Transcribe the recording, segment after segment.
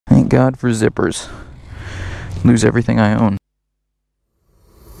Thank God for zippers. Lose everything I own.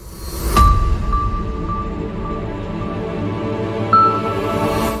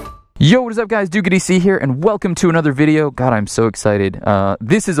 Yo, what is up guys, DC here, and welcome to another video. God, I'm so excited.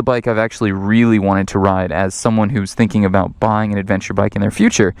 This is a bike I've actually really wanted to ride as someone who's thinking about buying an adventure bike in their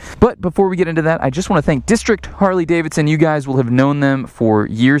future. But before we get into that, I just want to thank District Harley-Davidson. You guys will have known them for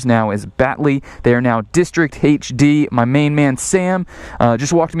years now as Batley. They are now District HD. My main man, Sam,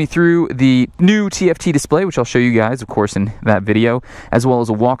 just walked me through the new TFT display, which I'll show you guys, of course, in that video, as well as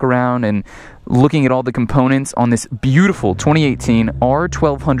a walk around and looking at all the components on this beautiful 2018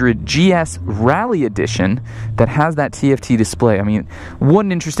 R1200GS Rallye edition that has that TFT display. I mean, what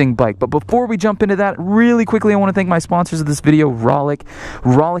an interesting bike. But before we jump into that, really quickly, I want to thank my sponsors of this video, Rollick.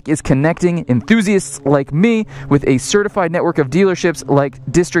 Rollick is connecting enthusiasts like me with a certified network of dealerships like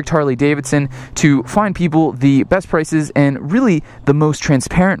District Harley-Davidson to find people the best prices and really the most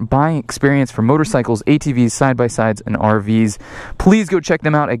transparent buying experience for motorcycles, ATVs, side-by-sides, and RVs. Please go check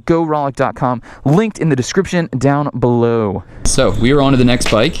them out at gorollick.com. Linked in the description down below. So we are on to the next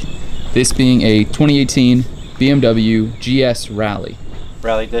bike, this being a 2018 BMW GS Rallye.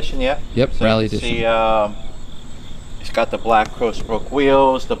 Rallye edition, yeah? Yep, so Rallye edition. See, it's got the black cross-broke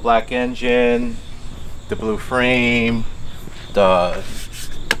wheels, the black engine, the blue frame, the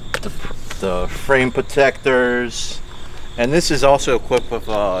frame protectors, and this is also equipped with,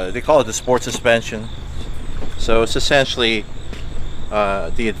 they call it the sport suspension. So it's essentially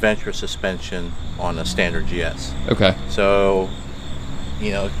the adventure suspension on a standard GS. Okay. So,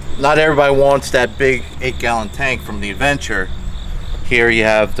 you know, not everybody wants that big 8-gallon tank from the adventure. Here you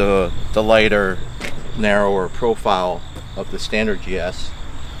have the lighter, narrower profile of the standard GS.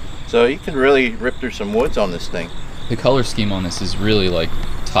 So you can really rip through some woods on this thing. The color scheme on this is really like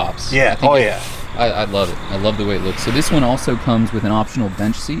tops. Yeah. Oh yeah. I love it. I love the way it looks. So this one also comes with an optional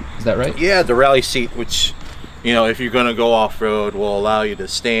bench seat. Is that right? Yeah, the Rallye seat, which, you know, if you're going to go off-road, will allow you to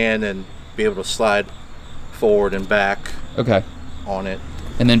stand and be able to slide forward and back. Okay. On it.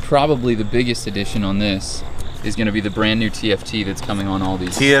 And then probably the biggest addition on this is going to be the brand new TFT that's coming on all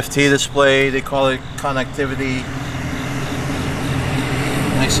these. TFT display, they call it connectivity.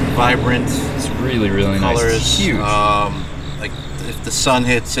 Nice and vibrant. It's really, really colors. Nice. It's huge. Like if the sun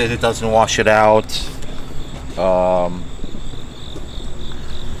hits it, it doesn't wash it out. You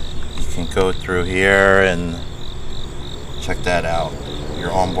can go through here and check that out.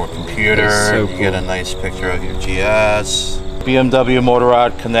 Your onboard computer, so cool. You get a nice picture of your GS. BMW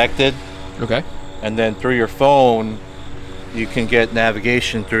Motorrad connected. Okay. And then through your phone, you can get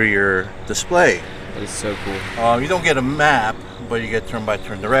navigation through your display. That is so cool. You don't get a map, but you get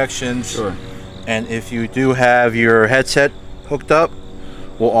turn-by-turn directions. Sure. And if you do have your headset hooked up,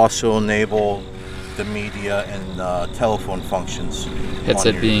 we'll also enable the media and telephone functions.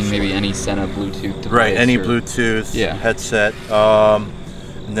 Headset being maybe any Sena Bluetooth device. Right, any Bluetooth headset.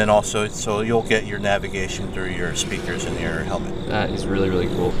 And then also, so you'll get your navigation through your speakers in your helmet. That is really, really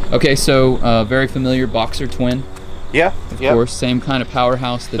cool. Okay, so very familiar Boxer twin. Yeah, of course, same kind of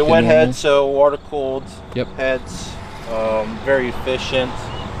powerhouse. That the wet head, so water-cooled heads, very efficient.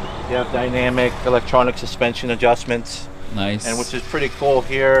 You have dynamic electronic suspension adjustments. Nice. And which is pretty cool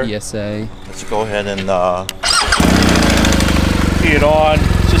here. ESA. Let's go ahead and key it on.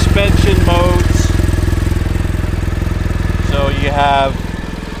 Suspension modes. So you have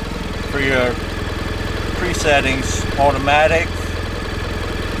for your pre-settings automatic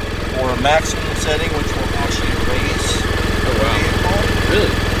or maximum setting, which will actually raise the vehicle.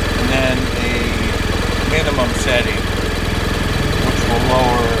 Really? And then a minimum setting, which will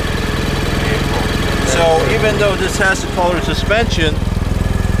lower the vehicle. So even though this has the color suspension,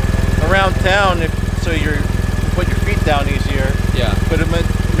 around town, so you put your feet down easier. Yeah. Put them at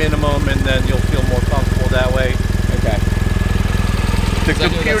minimum, and then you'll feel more comfortable that way. Okay. The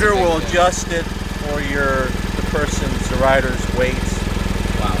computer will adjust it for the rider's weight.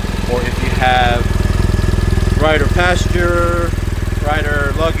 Wow. Or if you have rider passenger,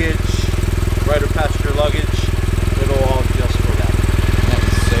 rider passenger luggage, it'll all adjust for that. That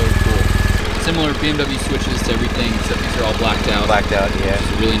is so cool. Similar BMW switches to everything, except these are all blacked out. Blacked out, yeah. Which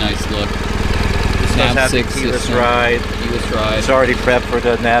is a really nice look. Nav6 keyless ride. Keyless ride. It's already prepped for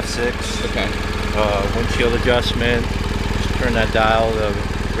the Nav6. Okay. Windshield adjustment. Just turn that dial to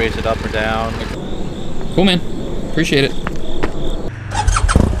raise it up or down. Cool, man. Appreciate it.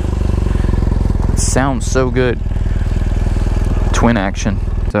 Sounds so good. Twin action.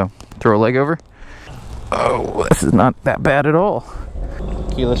 So, throw a leg over. Oh, this is not that bad at all.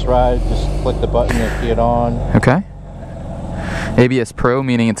 Keyless ride, just click the button to key it on. Okay. ABS Pro,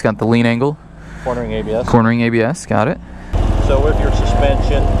 meaning it's got the lean angle. Cornering ABS. Cornering ABS, got it. So with your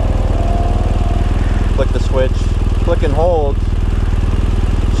suspension, flick the switch, click and hold.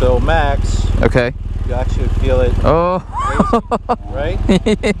 So max. Okay. You actually feel it. Oh. Right?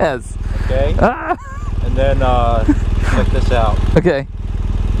 Yes. Okay. Ah. And then check this out. Okay.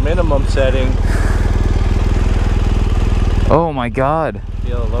 Minimum setting. Oh my God.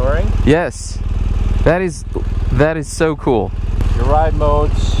 Feel it lowering? Yes. That is so cool. Your ride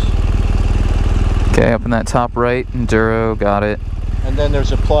modes. Okay, up in that top right, Enduro, got it. And then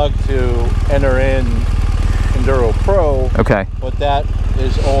there's a plug to enter in Enduro Pro. Okay. But that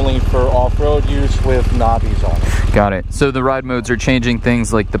is only for off-road use with knobbies on it. Got it. So the ride modes are changing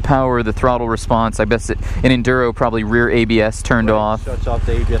things like the power, the throttle response. I bet in Enduro probably rear ABS turned off. So it's off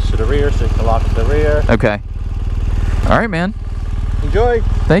the ABS to the rear, so you can lock to the rear. Okay. All right, man. Enjoy.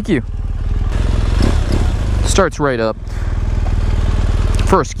 Thank you. Starts right up.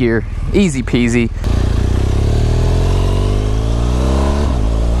 First gear, easy peasy.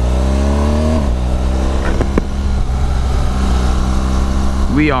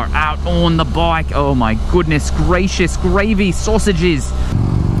 We are out on the bike. Oh my goodness gracious, gravy sausages.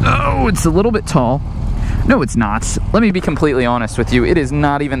 Oh, it's a little bit tall. No, it's not. Let me be completely honest with you. It is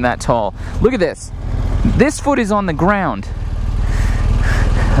not even that tall. Look at this. This foot is on the ground.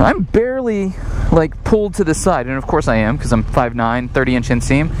 I'm barely like pulled to the side, and of course I am because I'm 5'9", 30-inch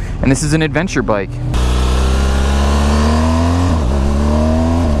inseam, and this is an adventure bike.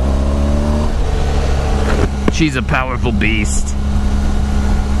 She's a powerful beast.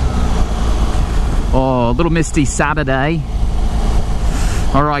 Oh, a little misty Saturday.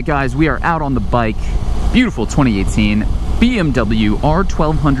 All right, guys, we are out on the bike. Beautiful 2018 BMW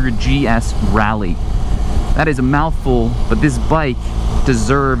R1200GS Rallye. That is a mouthful, but this bike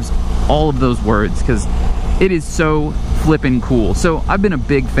deserves all of those words because it is so flippin' cool. So I've been a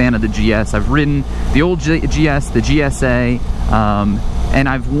big fan of the GS. I've ridden the old GS, the GSA, and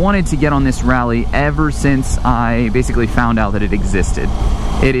I've wanted to get on this Rallye ever since I basically found out that it existed.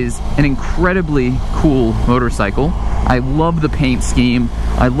 It is an incredibly cool motorcycle. I love the paint scheme.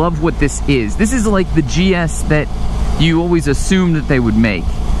 I love what this is. This is like the GS that you always assumed that they would make.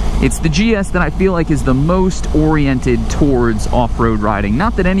 It's the GS that I feel like is the most oriented towards off-road riding.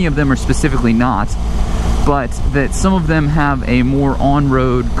 Not that any of them are specifically not, but that some of them have a more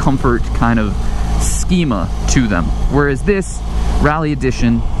on-road comfort kind of schema to them. Whereas this Rallye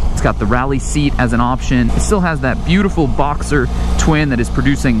Edition, it's got the Rallye seat as an option. It still has that beautiful boxer twin that is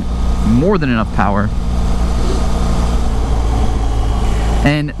producing more than enough power.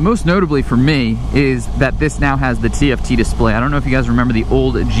 And most notably for me is that this now has the TFT display. I don't know if you guys remember the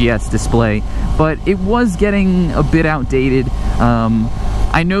old GS display, but it was getting a bit outdated.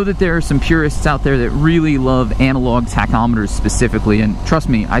 I know that there are some purists out there that really love analog tachometers specifically, and trust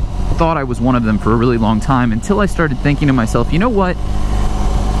me, I thought I was one of them for a really long time until I started thinking to myself, you know what?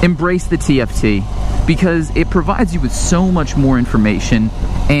 Embrace the TFT, because it provides you with so much more information,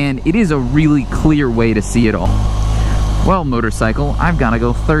 and it is a really clear way to see it all. Well, motorcycle, I've got to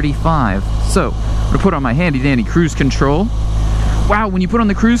go 35. So, I'm going to put on my handy dandy cruise control. Wow, when you put on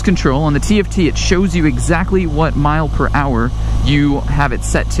the cruise control on the TFT, it shows you exactly what mile per hour you have it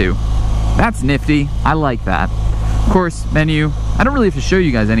set to. That's nifty. I like that. Of course, menu. I don't really have to show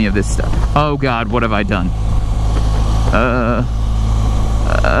you guys any of this stuff. Oh God, what have I done?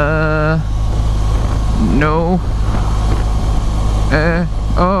 No.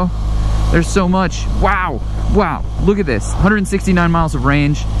 Oh, there's so much. Wow. Wow, look at this. 169 miles of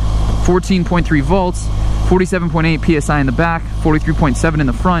range, 14.3 volts, 47.8 PSI in the back, 43.7 in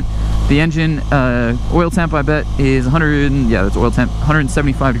the front. The engine oil temp, I bet, is 100, yeah, that's oil temp,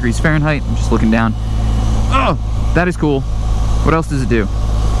 175 degrees Fahrenheit. I'm just looking down. Oh, that is cool. What else does it do?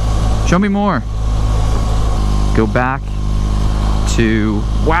 Show me more. Go back to,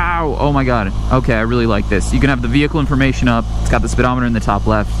 wow, oh my God. Okay, I really like this. You can have the vehicle information up. It's got the speedometer in the top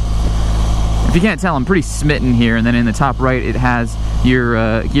left. If you can't tell, I'm pretty smitten here, and then in the top right it has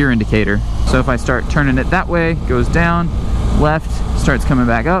your gear indicator. So if I start turning it that way, it goes down, left, starts coming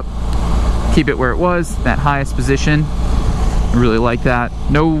back up. Keep it where it was, that highest position. I really like that.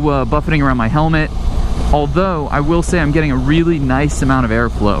 No buffeting around my helmet, although I will say I'm getting a really nice amount of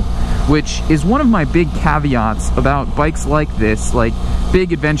airflow, which is one of my big caveats about bikes like this, like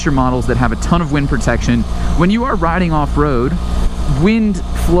big adventure models that have a ton of wind protection. When you are riding off-road, wind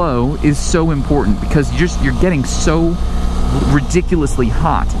flow is so important because you're getting so ridiculously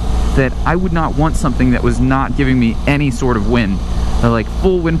hot that I would not want something that was not giving me any sort of wind. Like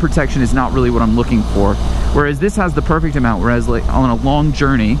full wind protection is not really what I'm looking for. Whereas this has the perfect amount, whereas like on a long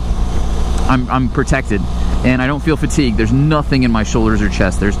journey, I'm protected and I don't feel fatigued. There's nothing in my shoulders or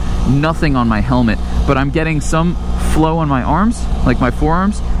chest. There's nothing on my helmet, but I'm getting some flow on my arms, like my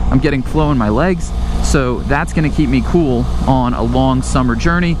forearms. I'm getting flow in my legs. So that's gonna keep me cool on a long summer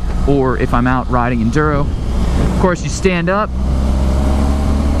journey, or if I'm out riding enduro. Of course, you stand up.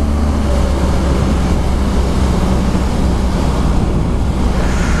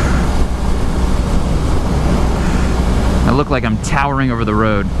 I look like I'm towering over the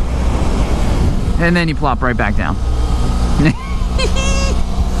road. And then you plop right back down.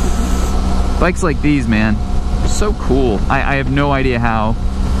 Bikes like these, man, so cool. I have no idea how.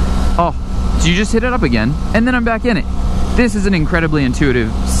 Oh, so you just hit it up again, and then I'm back in it. This is an incredibly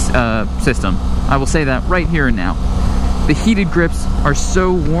intuitive system. I will say that right here and now. The heated grips are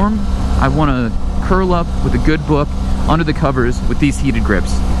so warm. I want to curl up with a good book under the covers with these heated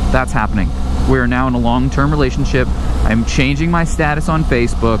grips. That's happening. We're now in a long-term relationship. I'm changing my status on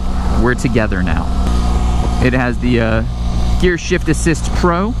Facebook. We're together now. It has the Gear Shift Assist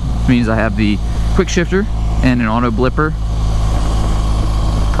Pro, which means I have the quick shifter and an auto blipper.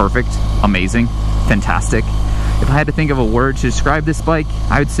 Perfect, amazing, fantastic. If I had to think of a word to describe this bike,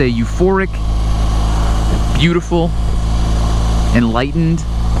 I would say euphoric, beautiful, enlightened.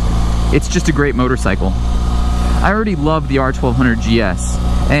 It's just a great motorcycle. I already love the R1200GS.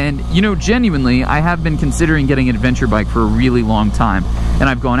 And, you know, genuinely, I have been considering getting an adventure bike for a really long time. And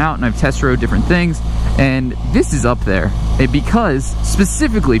I've gone out and I've test rode different things, and this is up there. Because,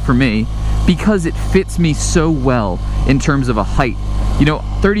 specifically for me, because it fits me so well in terms of a height. You know,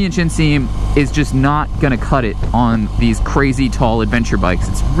 30-inch inseam is just not gonna cut it on these crazy tall adventure bikes.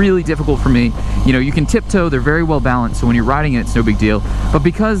 It's really difficult for me. You know, you can tiptoe, they're very well balanced, so when you're riding it, it's no big deal. But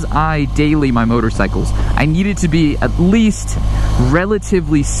because I daily my motorcycles, I needed to be at least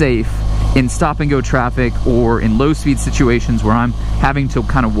relatively safe in stop and go traffic or in low speed situations where I'm having to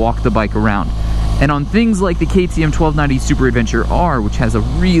kind of walk the bike around. And on things like the KTM 1290 Super Adventure R, which has a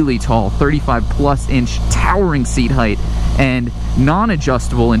really tall 35+ inch towering seat height and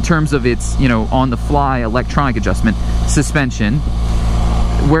non-adjustable in terms of its, you know, on the fly electronic adjustment suspension.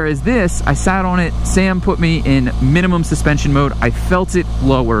 Whereas this, I sat on it, Sam put me in minimum suspension mode, I felt it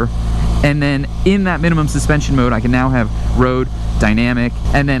lower, and then in that minimum suspension mode, I can now have road, dynamic,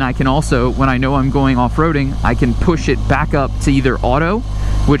 and then I can also, when I know I'm going off-roading, I can push it back up to either auto,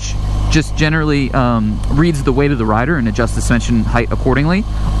 which just generally reads the weight of the rider and adjusts the suspension height accordingly,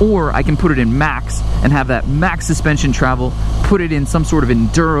 or I can put it in max and have that max suspension travel, put it in some sort of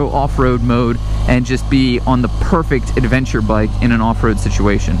enduro off-road mode, and just be on the perfect adventure bike in an off-road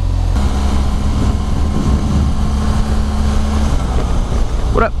situation.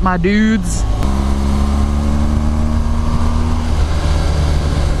 What up, my dudes?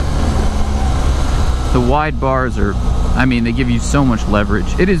 The wide bars are, I mean, they give you so much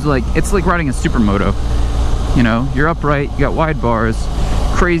leverage. It is like, it's like riding a supermoto. You know, you're upright, you got wide bars,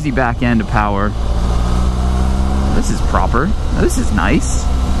 crazy back end of power. This is proper. This is nice.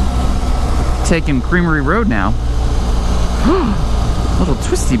 Taking Creamery Road now. Little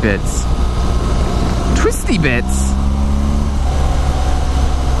twisty bits. Twisty bits.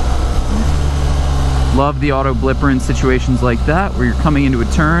 Love the auto blipper in situations like that, where you're coming into a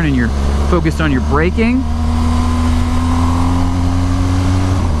turn and you're focused on your braking.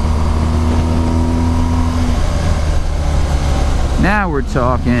 Now we're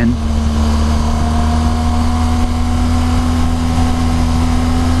talking.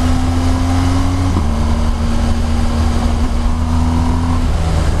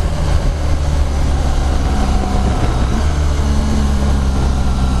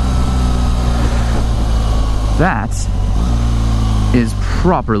 That is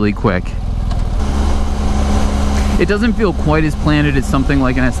properly quick. It doesn't feel quite as planted as something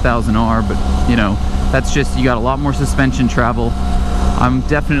like an S1000R, but you know, that's just, you got a lot more suspension travel. I'm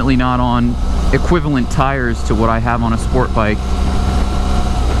definitely not on equivalent tires to what I have on a sport bike.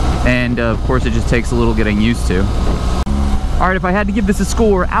 And of course it just takes a little getting used to. Alright, if I had to give this a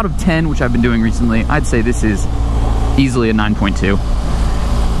score out of 10, which I've been doing recently, I'd say this is easily a 9.2.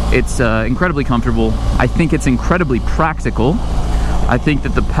 It's incredibly comfortable. I think it's incredibly practical. I think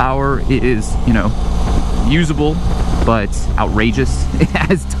that the power is, you know, usable, but outrageous. It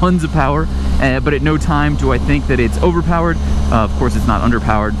has tons of power, but at no time do I think that it's overpowered. Of course, it's not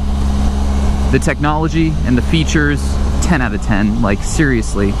underpowered. The technology and the features, 10 out of 10. Like,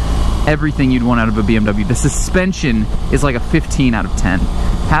 seriously, everything you'd want out of a BMW. The suspension is like a 15 out of 10.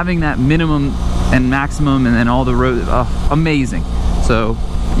 Having that minimum and maximum and then all the road, amazing. So,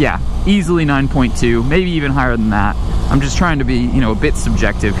 yeah, easily 9.2, maybe even higher than that. I'm just trying to be, you know, a bit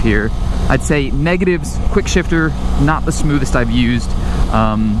subjective here. I'd say negatives, quick shifter, not the smoothest I've used.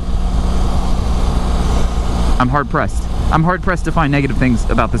 I'm hard pressed. I'm hard pressed to find negative things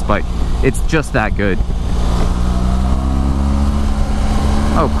about this bike. It's just that good.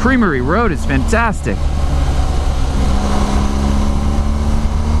 Oh, Creamery Road is fantastic.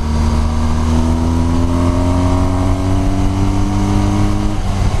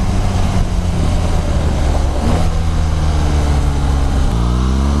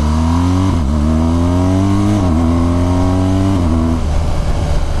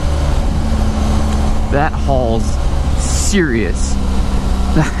 That hauls serious.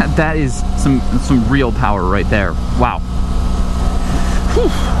 That is some real power right there. Wow. Whew.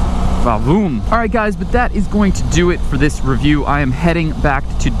 Boom. All right, guys, but that is going to do it for this review. I am heading back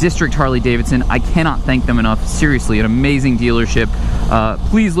to District Harley-Davidson. I cannot thank them enough. Seriously, an amazing dealership.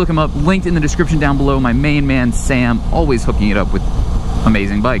 Please look them up. Linked in the description down below. My main man, Sam, always hooking it up with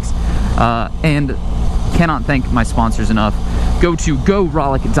amazing bikes. And cannot thank my sponsors enough. Go to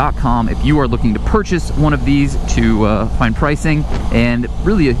gorollick.com if you are looking to purchase one of these to find pricing and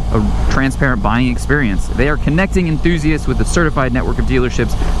really a transparent buying experience. They are connecting enthusiasts with a certified network of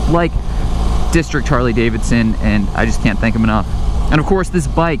dealerships like District Harley-Davidson, and I just can't thank them enough. And of course, this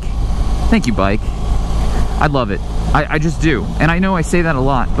bike, thank you, bike. I love it. I just do. And I know I say that a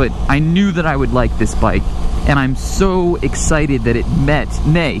lot, but I knew that I would like this bike. And I'm so excited that it met,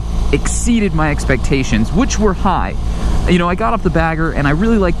 nay, exceeded my expectations, which were high. You know, I got off the bagger, and I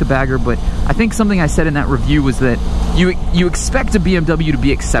really liked the bagger, but I think something I said in that review was that you expect a BMW to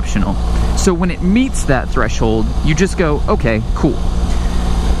be exceptional. So when it meets that threshold, you just go, okay, cool.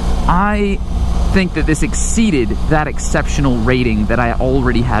 I think that this exceeded that exceptional rating that I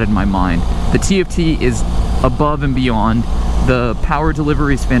already had in my mind. The TFT is above and beyond. The power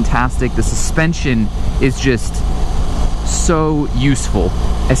delivery is fantastic. The suspension is just so useful,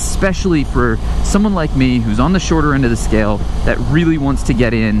 especially for someone like me who's on the shorter end of the scale that really wants to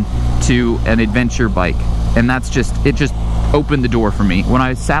get into an adventure bike. And that's just, it just opened the door for me. When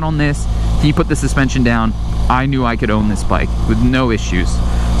I sat on this, he put the suspension down, I knew I could own this bike with no issues.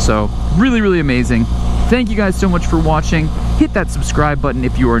 So really, really amazing. Thank you guys so much for watching. Hit that subscribe button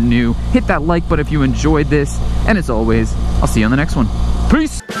if you are new. Hit that like button if you enjoyed this. And as always, I'll see you on the next one.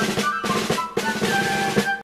 Peace!